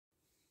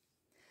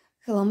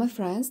Hello my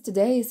friends,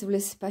 today is a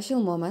really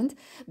special moment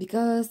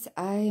because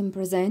I am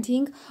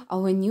presenting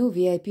our new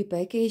VIP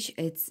package.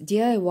 It's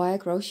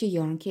DIY crochet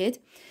yarn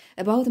kit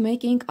about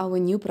making our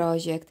new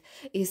project.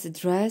 Is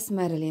Dress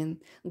Marilyn,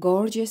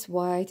 gorgeous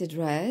white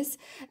dress,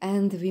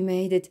 and we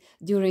made it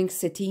during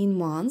 13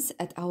 months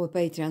at our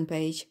Patreon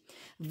page.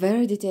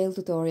 Very detailed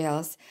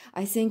tutorials.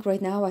 I think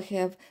right now I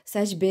have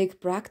such big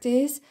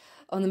practice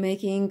on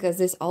making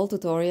these all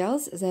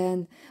tutorials,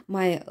 then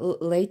my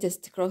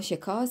latest crochet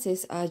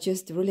courses are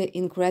just really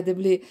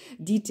incredibly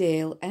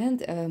detailed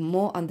and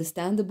more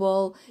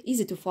understandable,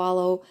 easy to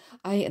follow.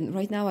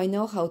 Right now I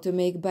know how to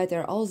make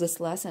better all these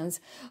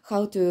lessons,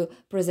 how to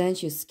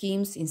present you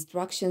schemes,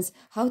 instructions,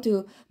 how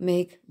to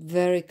make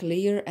very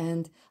clear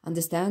and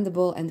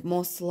understandable and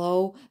more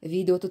slow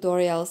video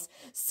tutorials.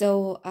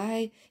 So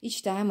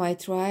each time I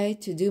try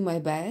to do my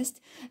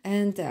best,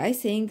 and I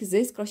think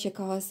this crochet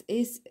course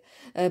is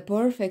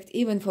perfect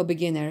even for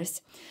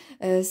beginners.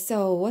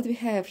 So what we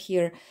have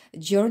here,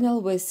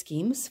 journal with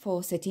schemes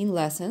for 13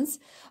 lessons.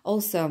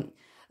 Also,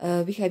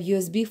 we have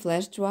USB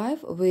flash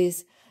drive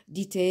with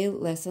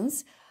detailed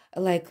lessons,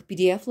 like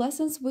PDF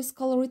lessons with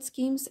colored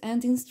schemes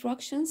and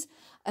instructions,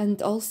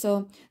 and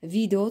also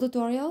video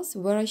tutorials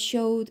where I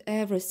showed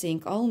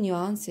everything, all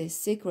nuances,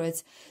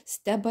 secrets,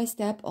 step by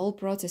step, all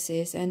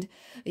processes, and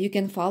you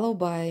can follow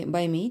by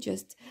me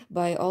just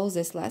by all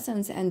these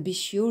lessons and be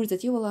sure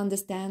that you will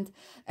understand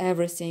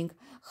everything,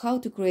 how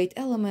to create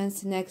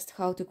elements, next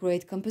how to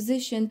create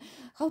composition,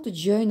 how to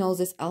join all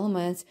these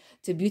elements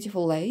to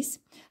beautiful lace,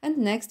 and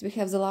next we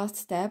have the last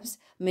steps,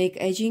 make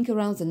edging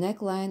around the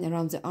neckline,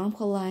 around the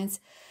armhole lines,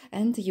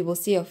 and you will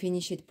see a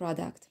finished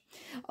product.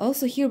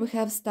 Also here we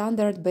have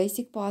standard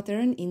basic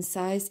pattern in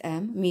size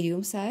M,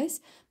 medium size,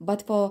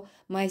 but for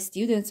my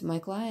students, my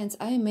clients,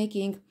 I am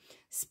making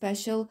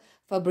special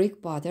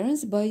fabric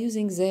patterns by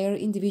using their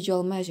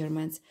individual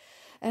measurements.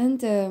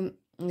 And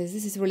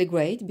this is really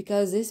great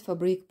because this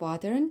fabric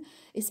pattern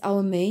is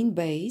our main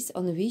base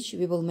on which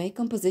we will make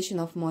composition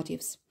of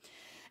motifs.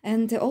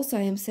 And also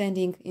I am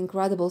sending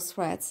incredible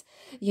threads.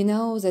 You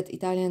know that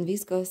Italian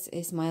viscose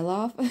is my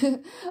love.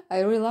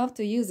 I really love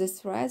to use these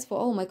threads for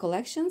all my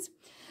collections.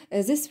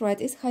 This thread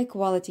is high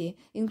quality,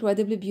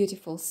 incredibly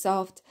beautiful,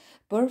 soft,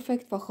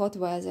 perfect for hot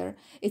weather.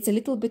 It's a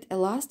little bit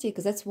elastic,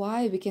 that's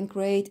why we can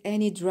create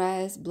any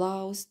dress,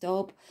 blouse,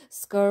 top,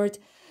 skirt,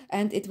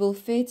 and it will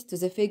fit to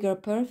the figure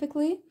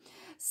perfectly.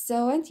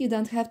 So, and you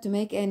don't have to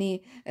make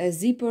any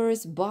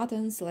zippers,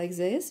 buttons like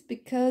this,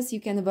 because you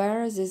can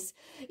wear this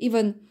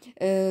even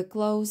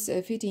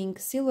close-fitting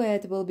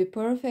silhouette will be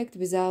perfect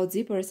without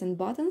zippers and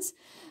buttons.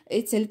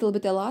 It's a little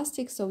bit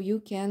elastic, so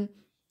you can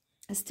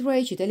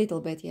stretch it a little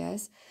bit,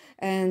 yes,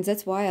 and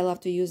that's why I love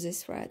to use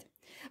this thread.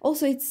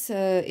 Also,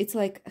 it's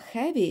like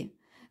heavy,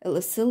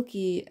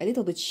 silky, a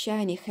little bit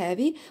shiny,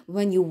 heavy.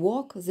 When you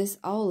walk, this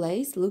all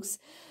lace looks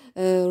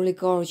really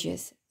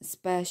gorgeous,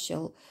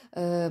 special,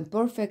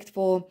 perfect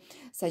for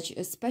such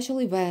special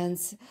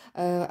events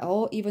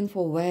or even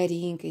for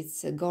wedding.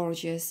 It's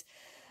gorgeous.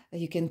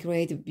 You can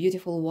create a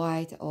beautiful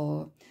white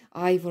or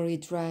ivory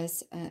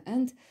dress,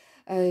 and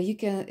you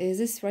can.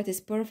 This thread is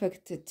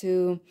perfect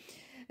to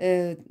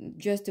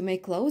just to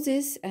make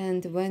clothes,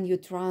 and when you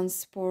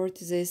transport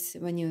this,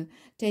 when you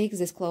take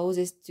these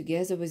clothes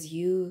together with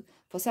you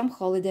for some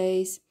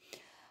holidays,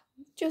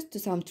 just to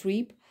some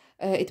trip,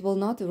 it will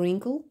not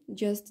wrinkle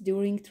just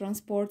during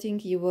transporting.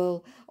 You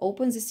will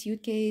open the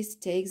suitcase,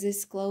 take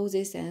these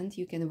clothes, and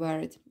you can wear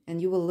it, and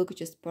you will look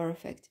just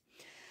perfect.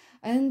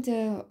 And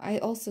I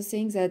also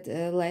think that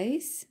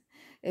lace,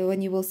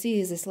 when you will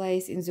see this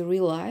lace in the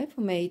real life,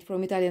 made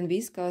from Italian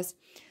viscose,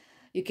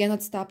 you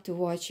cannot stop to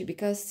watch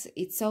because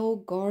it's so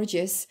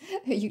gorgeous.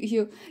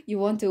 you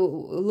want to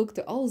look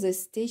to all the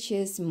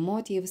stitches,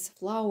 motifs,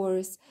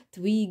 flowers,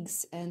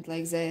 twigs, and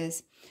like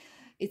this.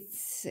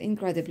 It's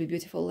incredibly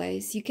beautiful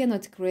lace. You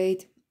cannot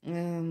create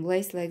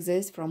lace like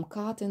this from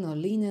cotton or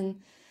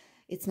linen.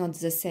 It's not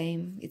the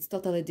same. It's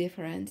totally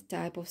different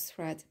type of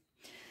thread.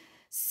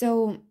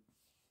 So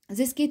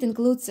this kit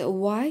includes a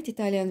white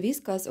Italian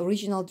viscose.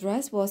 Original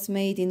dress was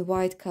made in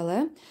white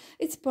color.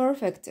 It's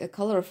perfect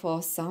color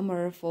for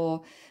summer,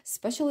 for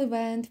special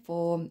event,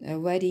 for a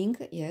wedding,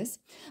 yes.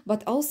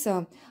 But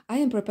also I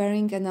am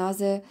preparing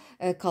another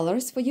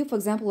colors for you. For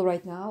example,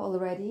 right now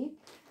already,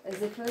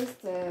 the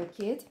first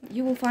kit,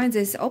 you will find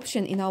this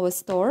option in our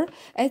store,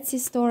 Etsy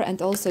store,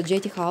 and also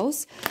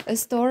JThouse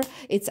store.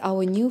 It's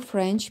our new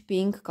French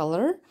pink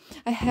color.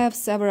 I have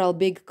several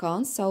big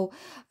cons, so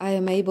I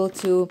am able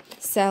to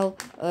sell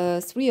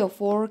 3 or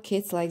 4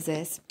 kits like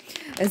this.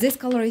 This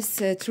color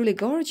is truly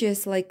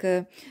gorgeous, like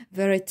a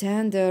very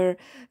tender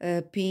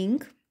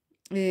pink.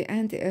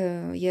 And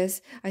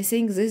yes, I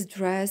think this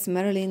dress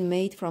Marilyn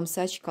made from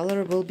such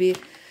color will be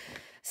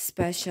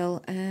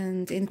special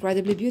and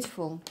incredibly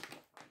beautiful.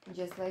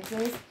 Just like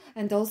this.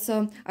 And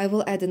also I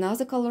will add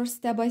another color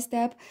step by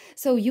step,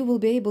 so you will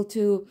be able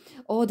to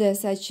order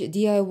such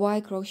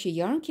DIY crochet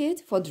yarn kit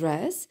for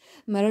dress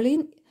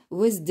Marilyn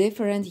with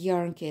different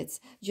yarn kits.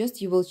 Just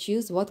you will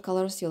choose what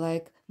colors you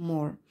like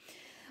more.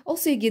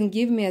 Also, you can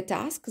give me a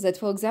task that,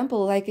 for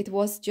example, like it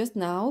was just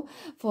now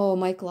for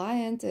my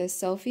client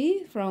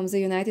Sophie from the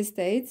United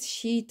States.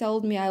 She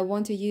told me I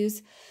want to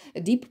use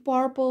deep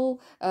purple,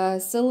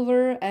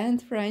 silver,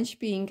 and French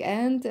pink,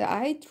 and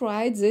I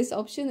tried this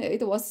option.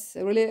 It was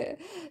really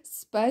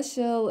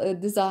special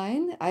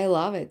design. I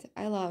love it.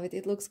 I love it.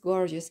 It looks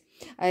gorgeous.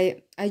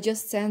 I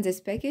just sent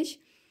this package.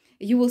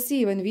 You will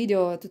see one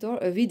video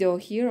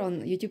here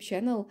on YouTube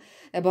channel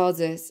about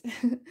this.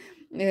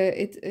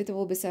 It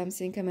will be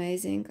something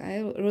amazing. I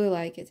really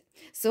like it.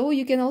 So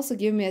you can also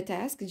give me a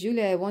task.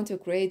 Julia, I want to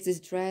create this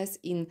dress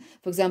in,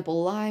 for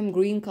example, lime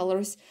green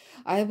colors.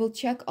 I will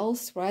check all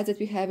threads that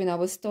we have in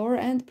our store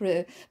and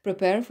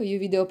prepare for you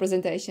video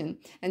presentation.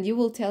 And you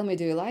will tell me,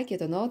 do you like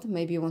it or not?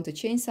 Maybe you want to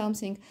change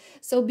something.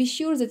 So be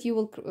sure that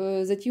you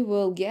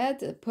will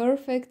get a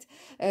perfect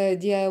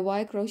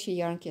DIY crochet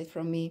yarn kit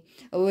from me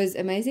with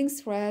amazing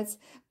threads,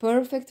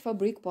 perfect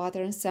fabric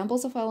patterns,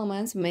 samples of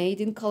elements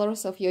made in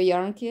colors of your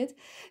yarn kit.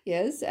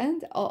 Yes,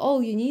 and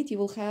all you need you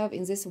will have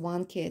in this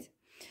one kit.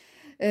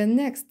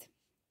 Next,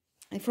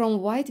 from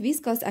white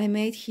viscose I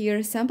made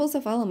here samples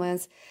of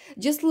elements.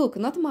 Just look,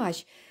 not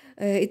much.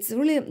 It's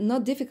really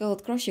not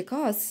difficult crochet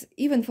cause,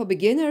 even for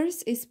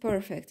beginners, is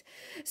perfect.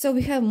 So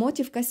we have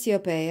motif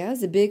Cassiopeia,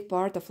 the big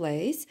part of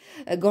lace,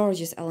 a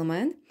gorgeous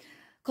element.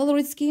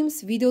 Colored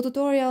schemes, video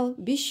tutorial,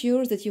 be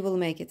sure that you will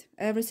make it.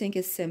 Everything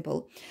is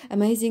simple.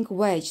 Amazing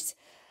wedges.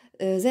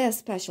 They are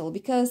special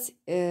because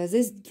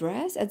this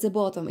dress at the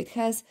bottom, it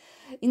has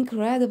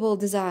incredible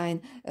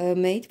design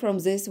made from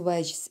these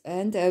wedges,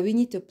 and we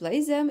need to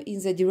place them in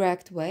the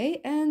direct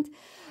way, and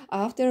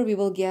after we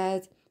will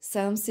get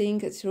something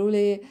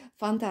truly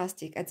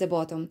fantastic at the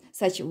bottom,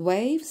 such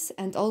waves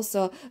and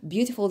also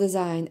beautiful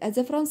design. At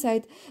the front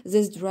side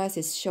this dress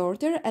is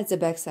shorter, at the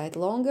back side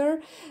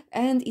longer,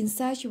 and in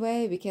such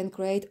way we can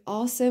create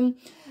awesome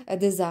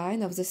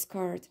design of the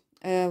skirt.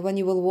 When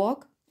you will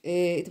walk,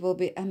 it will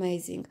be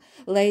amazing.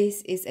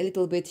 Lace is a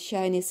little bit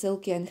shiny,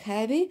 silky and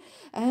heavy,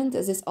 and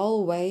this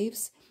all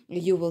waves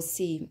you will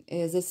see.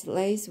 This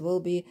lace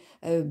will be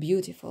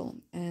beautiful,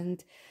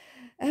 and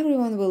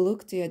everyone will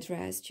look to your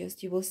dress,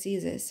 just you will see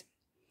this.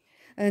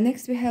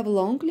 Next we have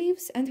long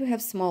leaves and we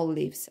have small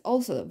leaves.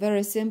 Also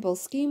very simple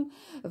scheme,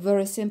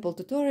 very simple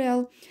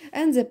tutorial,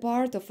 and the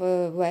part of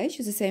a wedge,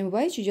 the same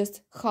wedge, just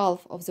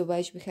half of the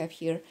wedge we have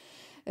here.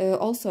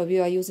 Also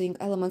we are using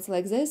elements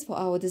like this for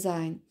our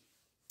design.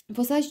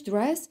 For such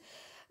dress,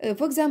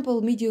 for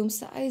example, medium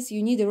size,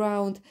 you need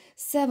around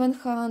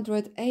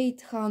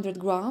 700-800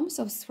 grams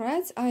of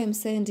threads. I am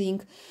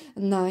sending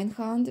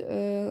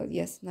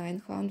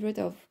 900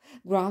 of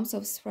grams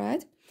of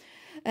thread,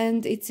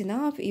 and it's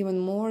enough, even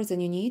more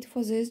than you need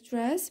for this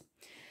dress.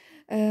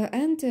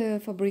 And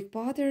fabric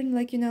pattern,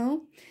 like you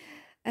know,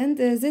 and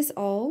this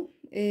all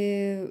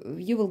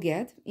you will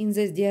get in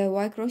this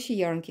DIY crochet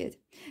yarn kit.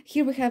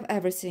 Here we have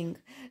everything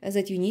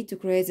that you need to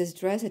create this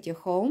dress at your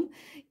home,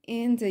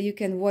 and you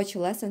can watch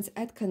lessons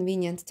at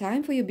convenient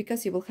time for you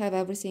because you will have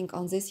everything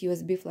on this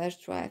USB flash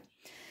drive.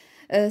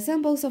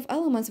 Samples of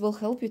elements will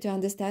help you to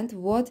understand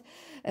what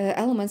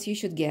elements you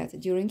should get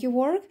during your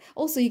work.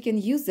 Also, you can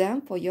use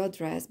them for your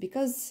dress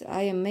because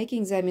I am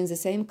making them in the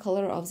same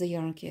color of the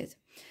yarn kit,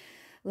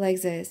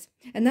 like this.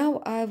 And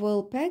now I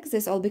will pack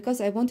this all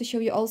because I want to show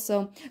you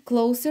also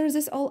closer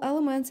this all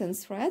elements and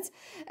threads,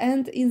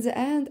 and in the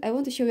end I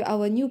want to show you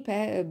our new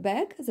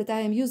bag that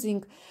I am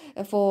using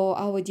for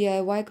our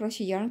DIY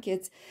crochet yarn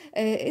kits.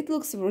 It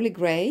looks really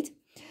great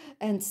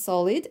and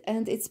solid,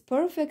 and it's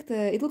perfect.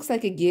 It looks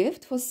like a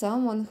gift for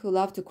someone who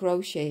loves to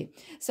crochet.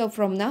 So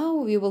from now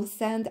we will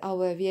send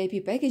our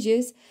VIP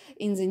packages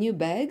in the new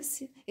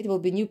bags. It will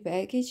be new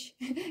package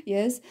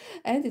yes,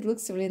 and it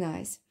looks really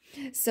nice.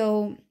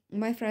 So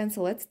my friends,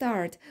 let's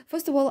start.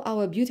 First of all,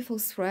 our beautiful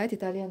thread,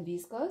 Italian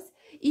viscose.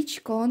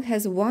 Each cone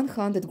has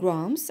 100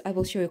 grams. I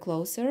will show you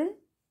closer.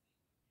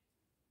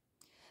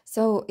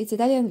 So it's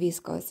Italian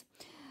viscose.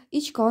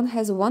 Each cone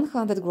has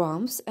 100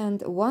 grams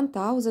and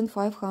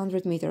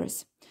 1,500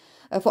 meters.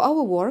 For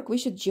our work, we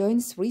should join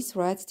 3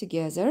 threads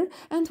together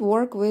and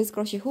work with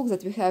crochet hooks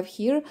that we have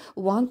here,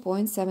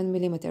 1.7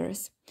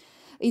 millimeters.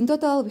 In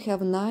total, we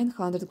have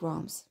 900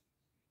 grams.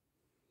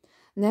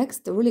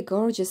 Next, really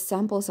gorgeous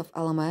samples of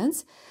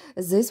elements.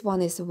 This one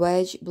is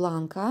Wedge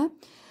Blanca.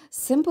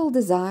 Simple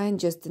design,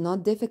 just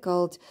not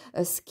difficult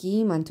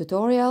scheme and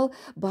tutorial,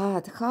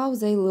 but how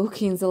they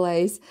look in the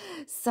lace,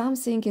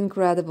 something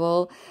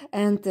incredible.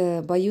 And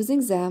by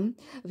using them,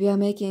 we are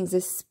making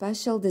this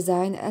special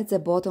design at the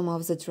bottom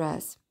of the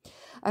dress.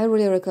 I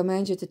really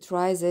recommend you to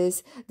try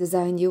this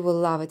design, you will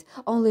love it.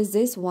 Only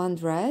this one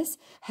dress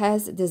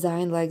has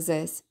design like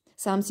this,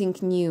 something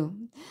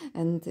new,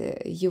 and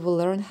you will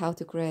learn how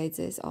to create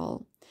this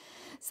all.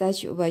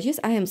 Such wedges,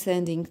 I am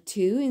sending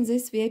 2 in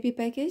this VIP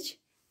package.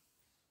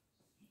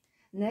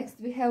 Next,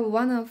 we have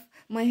one of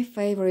my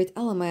favorite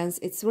elements.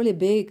 It's really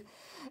big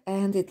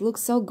and it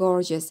looks so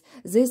gorgeous.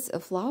 This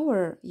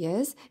flower,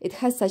 yes, it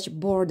has such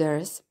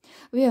borders.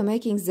 We are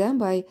making them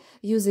by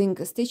using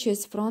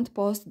stitches front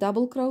post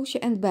double crochet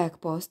and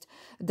back post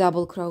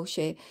double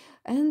crochet.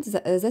 and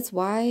that's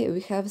why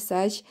we have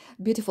such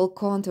beautiful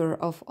contour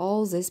of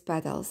all these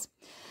petals.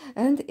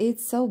 And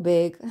it's so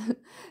big.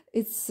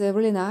 It's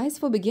really nice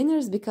for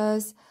beginners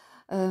because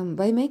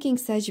by making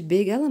such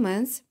big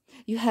elements,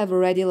 you have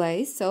ready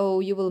lace, so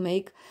you will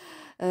make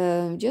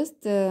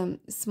just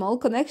small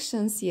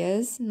connections,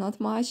 yes, not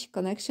much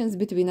connections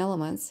between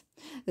elements.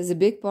 The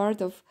big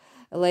part of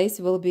lace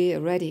will be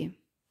ready.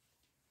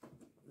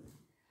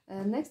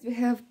 Next we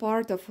have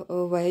part of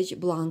wedge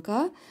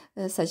blanca,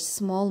 such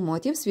small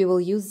motifs. We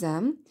will use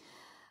them.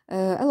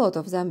 A lot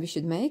of them we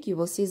should make. You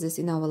will see this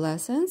in our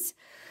lessons.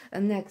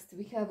 Next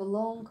we have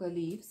long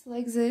leaves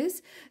like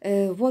this.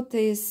 What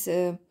is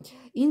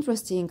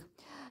interesting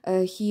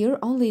here,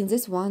 only in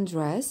this one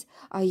dress,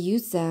 I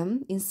use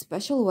them in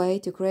special way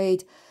to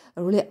create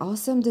a really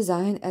awesome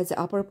design at the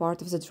upper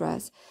part of the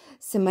dress.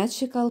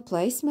 Symmetrical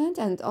placement,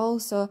 and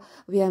also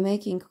we are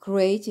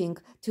creating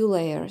 2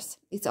 layers.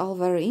 It's all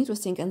very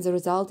interesting and the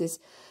result is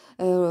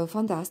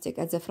fantastic.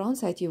 At the front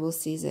side you will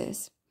see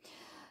this.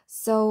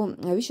 So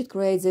we should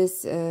create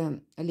these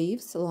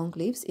leaves, long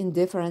leaves, in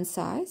different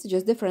size,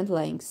 just different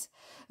lengths.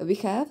 We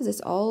have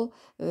this all,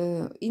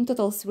 in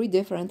total 3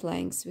 different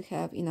lengths we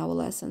have in our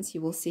lessons.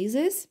 You will see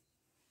this.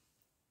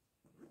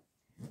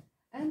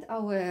 And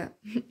our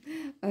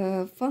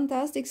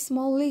fantastic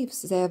small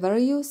leaves, they are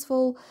very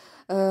useful.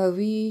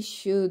 We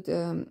should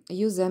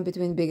use them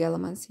between big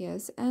elements,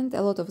 yes. And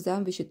a lot of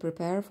them we should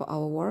prepare for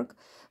our work,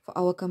 for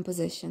our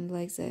composition,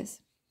 like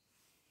this.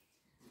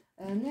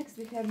 Next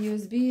we have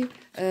USB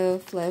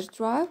flash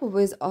drive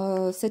with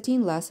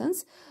 13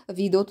 lessons,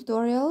 video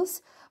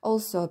tutorials,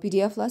 also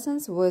PDF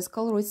lessons with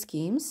colored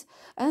schemes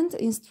and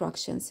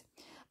instructions.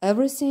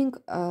 Everything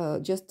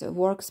just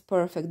works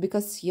perfect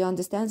because you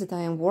understand that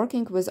I am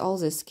working with all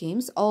the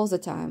schemes all the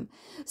time.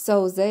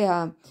 So they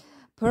are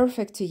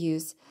perfect to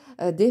use.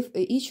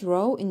 Each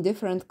row in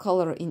different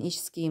color in each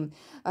scheme.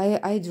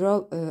 I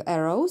draw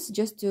arrows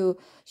just to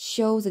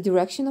show the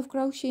direction of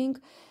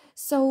crocheting.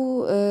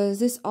 So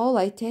this all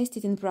I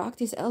tested in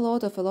practice a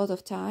lot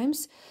of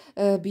times.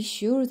 Be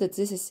sure that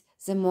this is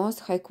the most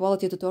high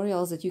quality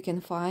tutorials that you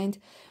can find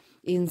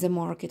in the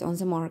market, on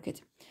the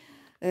market.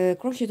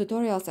 Crochet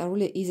tutorials are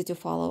really easy to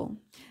follow.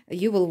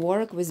 You will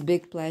work with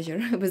big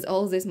pleasure with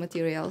all these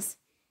materials.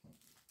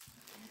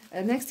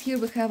 Next here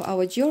we have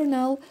our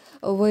journal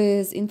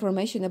with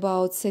information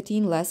about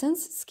 13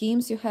 lessons,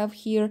 schemes you have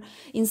here.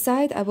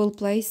 Inside I will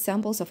place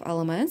samples of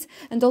elements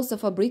and also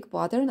fabric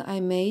pattern I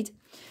made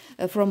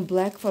from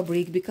black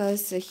fabric,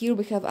 because here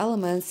we have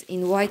elements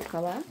in white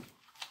color.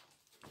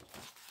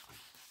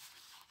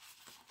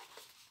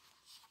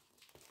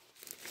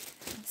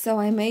 So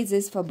I made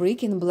this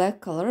fabric in black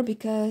color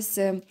because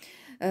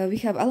we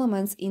have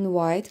elements in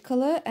white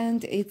color,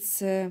 and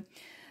it's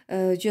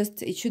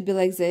it should be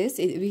like this.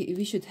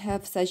 We should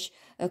have such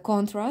a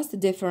contrast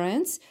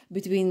difference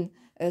between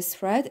a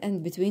thread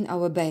and between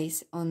our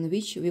base on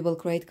which we will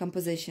create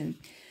composition.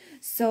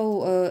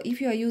 So if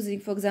you are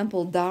using, for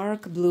example,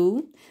 dark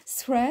blue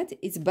thread,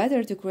 it's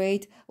better to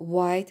create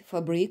white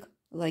fabric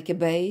like a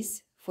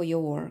base for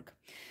your work.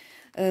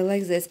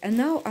 Like this. And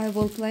now I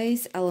will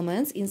place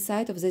elements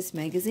inside of this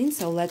magazine,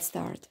 so let's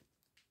start.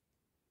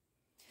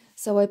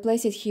 So I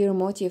place it here,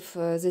 motif,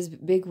 this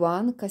big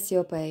one,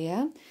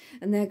 Cassiopeia.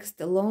 Next,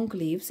 long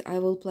leaves I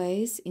will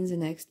place in the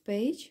next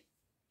page.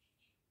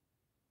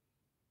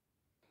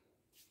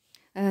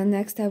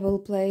 Next I will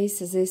place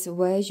this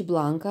wedge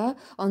blanca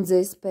on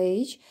this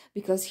page,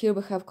 because here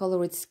we have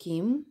colored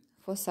scheme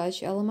for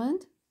such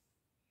element.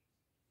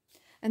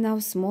 And now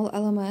small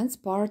elements,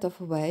 part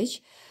of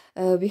wedge.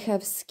 We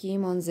have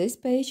scheme on this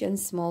page and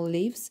small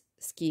leaves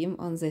scheme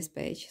on this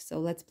page. So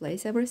let's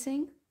place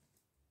everything.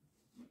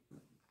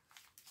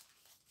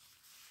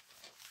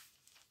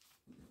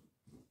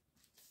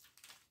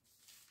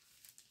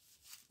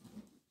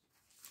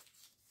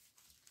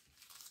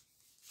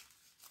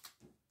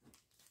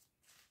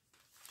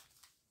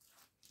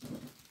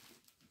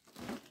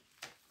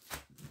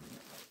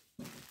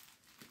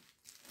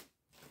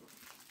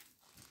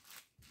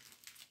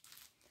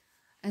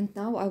 And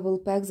now I will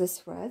pack the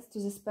threads to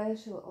the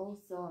special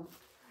also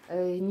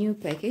new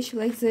package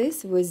like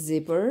this with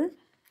zipper.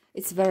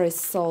 It's very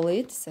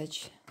solid,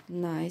 such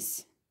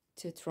nice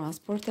to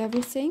transport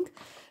everything.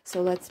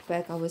 So let's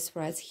pack our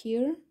threads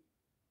here.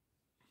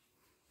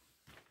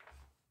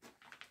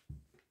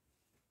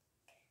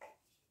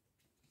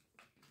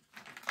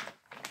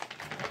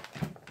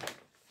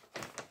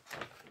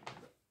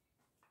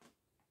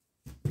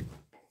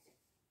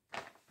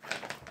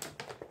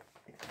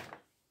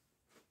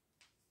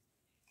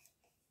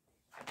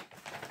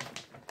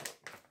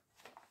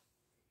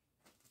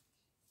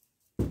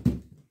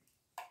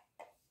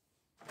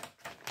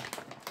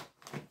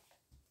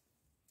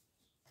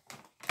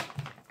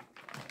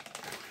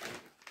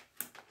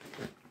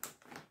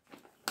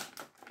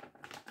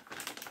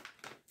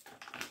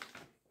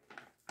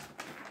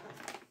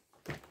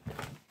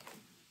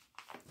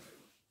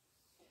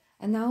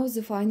 And now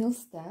the final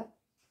step.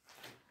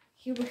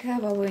 Here we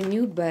have our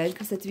new bag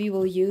that we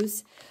will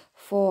use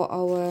for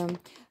our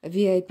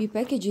VIP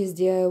packages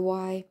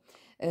DIY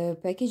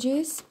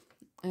packages.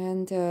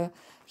 And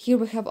here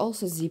we have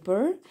also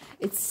zipper.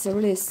 It's a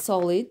really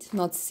solid,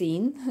 not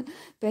thin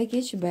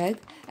package bag.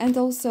 And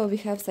also we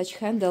have such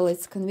handle.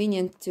 It's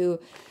convenient to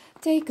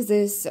take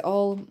this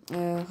all,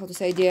 how to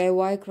say,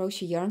 DIY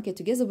crochet yarn kit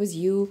together with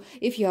you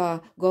if you are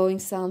going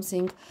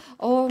something.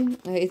 Or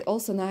it's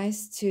also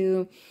nice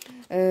to,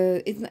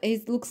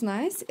 it looks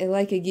nice,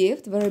 like a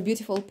gift, very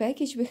beautiful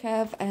package we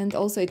have, and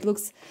also it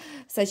looks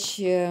such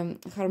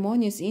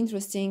harmonious,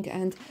 interesting,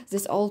 and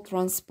this all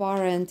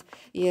transparent,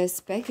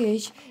 yes,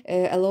 package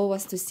allow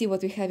us to see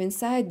what we have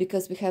inside,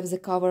 because we have the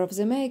cover of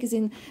the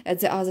magazine. At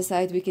the other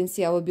side we can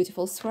see our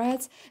beautiful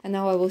threads, and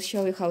now I will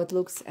show you how it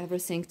looks,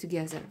 everything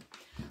together.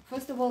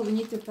 First of all, we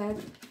need to pack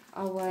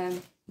our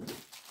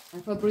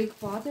fabric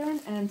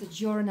pattern and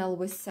journal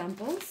with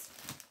samples.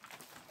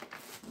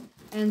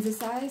 And the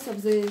size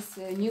of this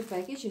new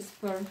package is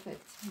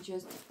perfect,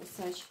 just for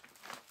such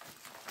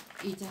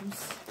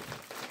items.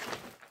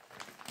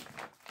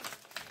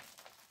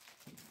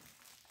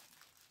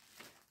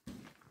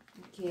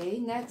 Okay,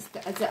 next,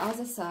 at the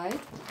other side,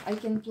 I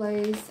can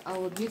place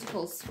our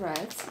beautiful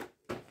threads.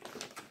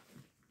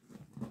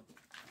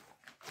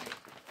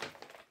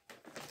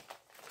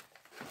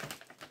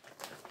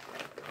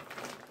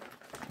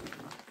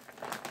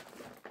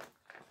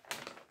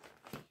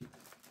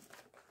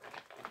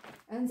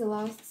 And the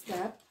last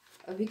step,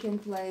 we can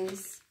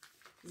place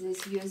this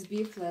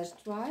USB flash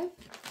drive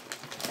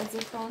at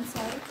the front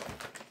side,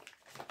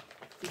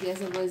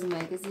 together with the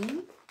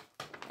magazine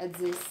at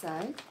this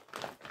side,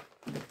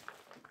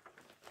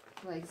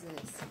 like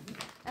this.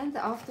 And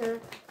after,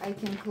 I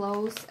can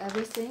close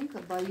everything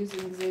by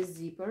using this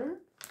zipper.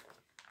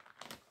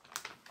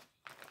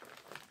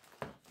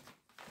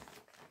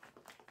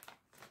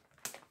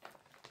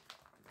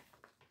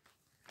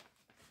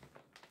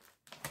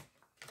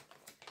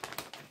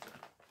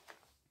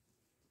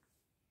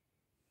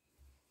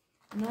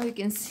 Now you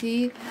can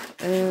see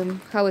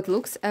how it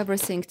looks,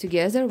 everything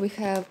together. We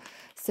have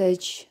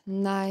such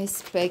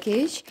nice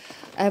package,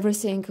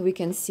 everything we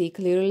can see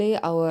clearly,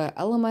 our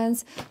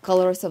elements,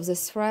 colors of the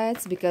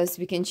threads, because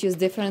we can choose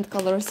different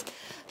colors.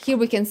 Here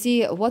we can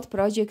see what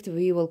project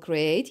we will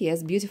create.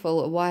 Yes,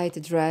 beautiful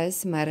white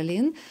dress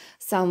Marilyn,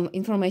 some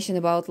information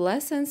about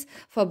lessons,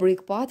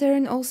 fabric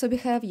pattern, also we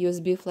have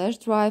USB flash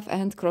drive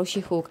and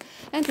crochet hook,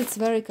 and it's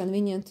very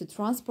convenient to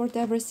transport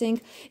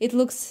everything. It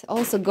looks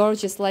also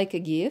gorgeous, like a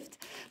gift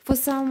for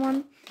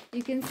someone.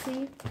 You can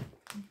see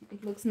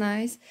it looks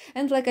nice,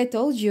 and like I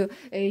told you,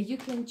 you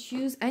can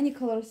choose any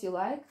colors you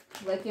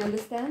like you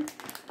understand.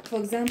 For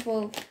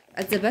example,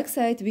 at the back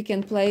side we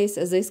can place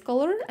this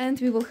color, and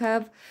we will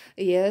have,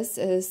 yes,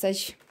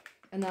 such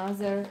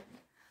another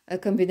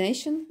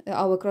combination,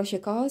 our crochet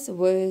cause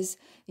with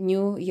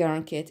new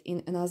yarn kit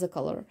in another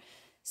color.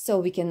 So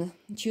we can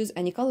choose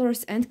any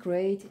colors and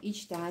create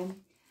each time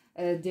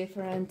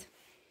different,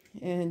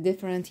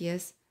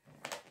 yes,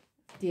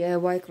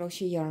 DIY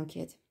crochet yarn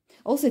kit.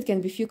 Also, it can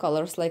be few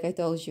colors, like I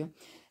told you.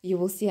 You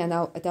will see at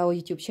our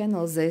YouTube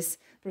channel this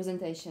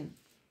presentation.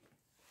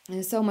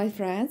 So, my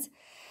friends,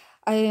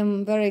 I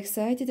am very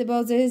excited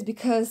about this,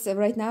 because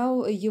right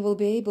now you will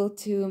be able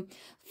to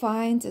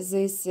find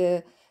this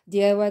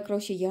DIY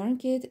crochet yarn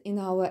kit in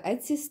our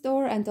Etsy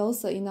store and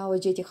also in our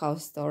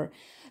JThouse store.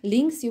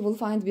 Links you will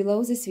find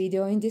below this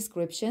video in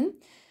description.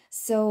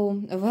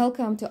 So,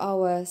 welcome to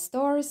our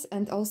stores,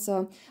 and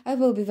also I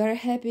will be very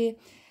happy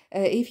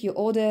if you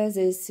order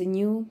this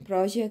new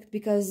project,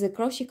 because the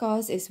crochet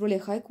cause is really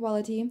high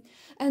quality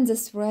and the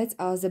threads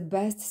are the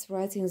best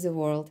threads in the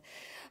world.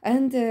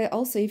 And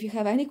also, if you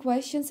have any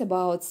questions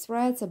about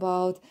threads,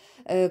 about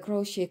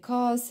crochet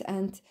cause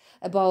and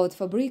about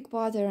fabric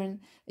pattern,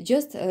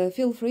 just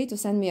feel free to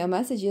send me your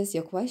messages,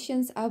 your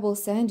questions. I will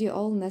send you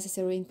all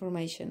necessary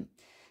information.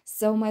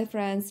 So, my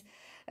friends,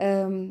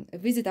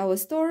 visit our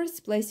stores,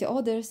 place your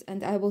orders,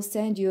 and I will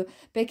send you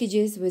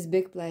packages with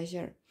big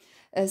pleasure.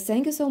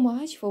 Thank you so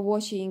much for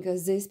watching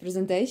this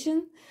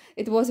presentation.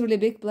 It was really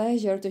big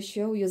pleasure to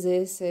show you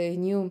these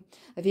new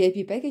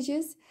VIP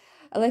packages.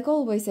 Like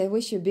always, I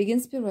wish you big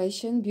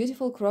inspiration,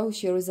 beautiful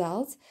crochet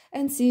results,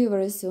 and see you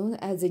very soon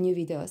at the new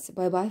videos.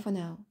 Bye bye for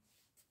now.